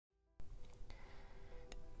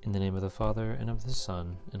In the name of the Father, and of the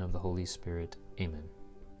Son, and of the Holy Spirit. Amen.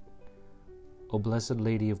 O Blessed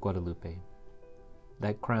Lady of Guadalupe,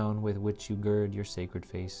 that crown with which you gird your sacred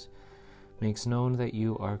face makes known that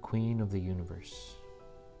you are Queen of the universe.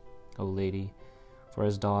 O Lady, for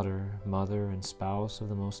as daughter, mother, and spouse of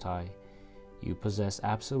the Most High, you possess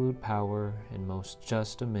absolute power and most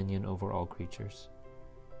just dominion over all creatures.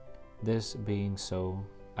 This being so,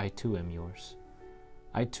 I too am yours.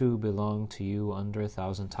 I too belong to you under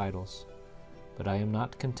 1,000 titles, but I am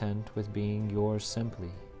not content with being yours simply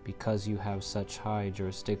because you have such high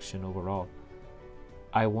jurisdiction over all.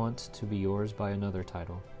 I want to be yours by another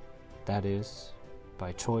title, that is,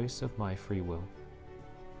 by choice of my free will.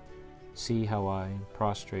 See how I,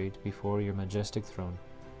 prostrate before your majestic throne,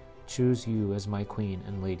 choose you as my Queen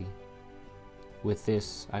and Lady. With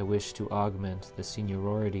this I wish to augment the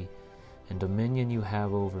seniority and dominion you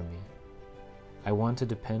have over me. I want to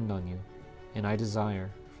depend on you, and I desire,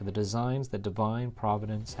 for the designs that Divine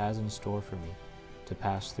Providence has in store for me, to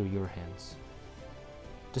pass through your hands.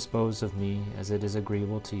 Dispose of me as it is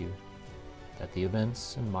agreeable to you, that the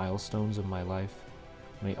events and milestones of my life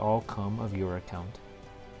may all come of your account.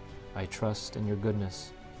 I trust in your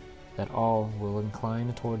goodness, that all will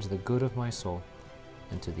incline towards the good of my soul,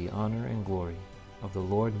 and to the honor and glory of the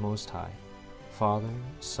Lord Most High, Father,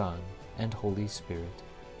 Son, and Holy Spirit.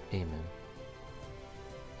 Amen.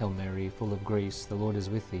 Hail Mary, full of grace, the Lord is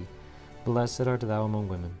with thee. Blessed art thou among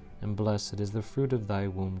women, and blessed is the fruit of thy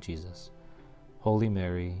womb, Jesus. Holy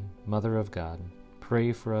Mary, Mother of God,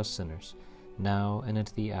 pray for us sinners, now and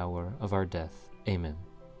at the hour of our death. Amen.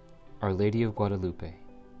 Our Lady of Guadalupe,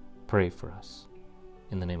 pray for us.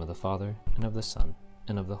 In the name of the Father, and of the Son,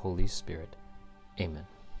 and of the Holy Spirit. Amen.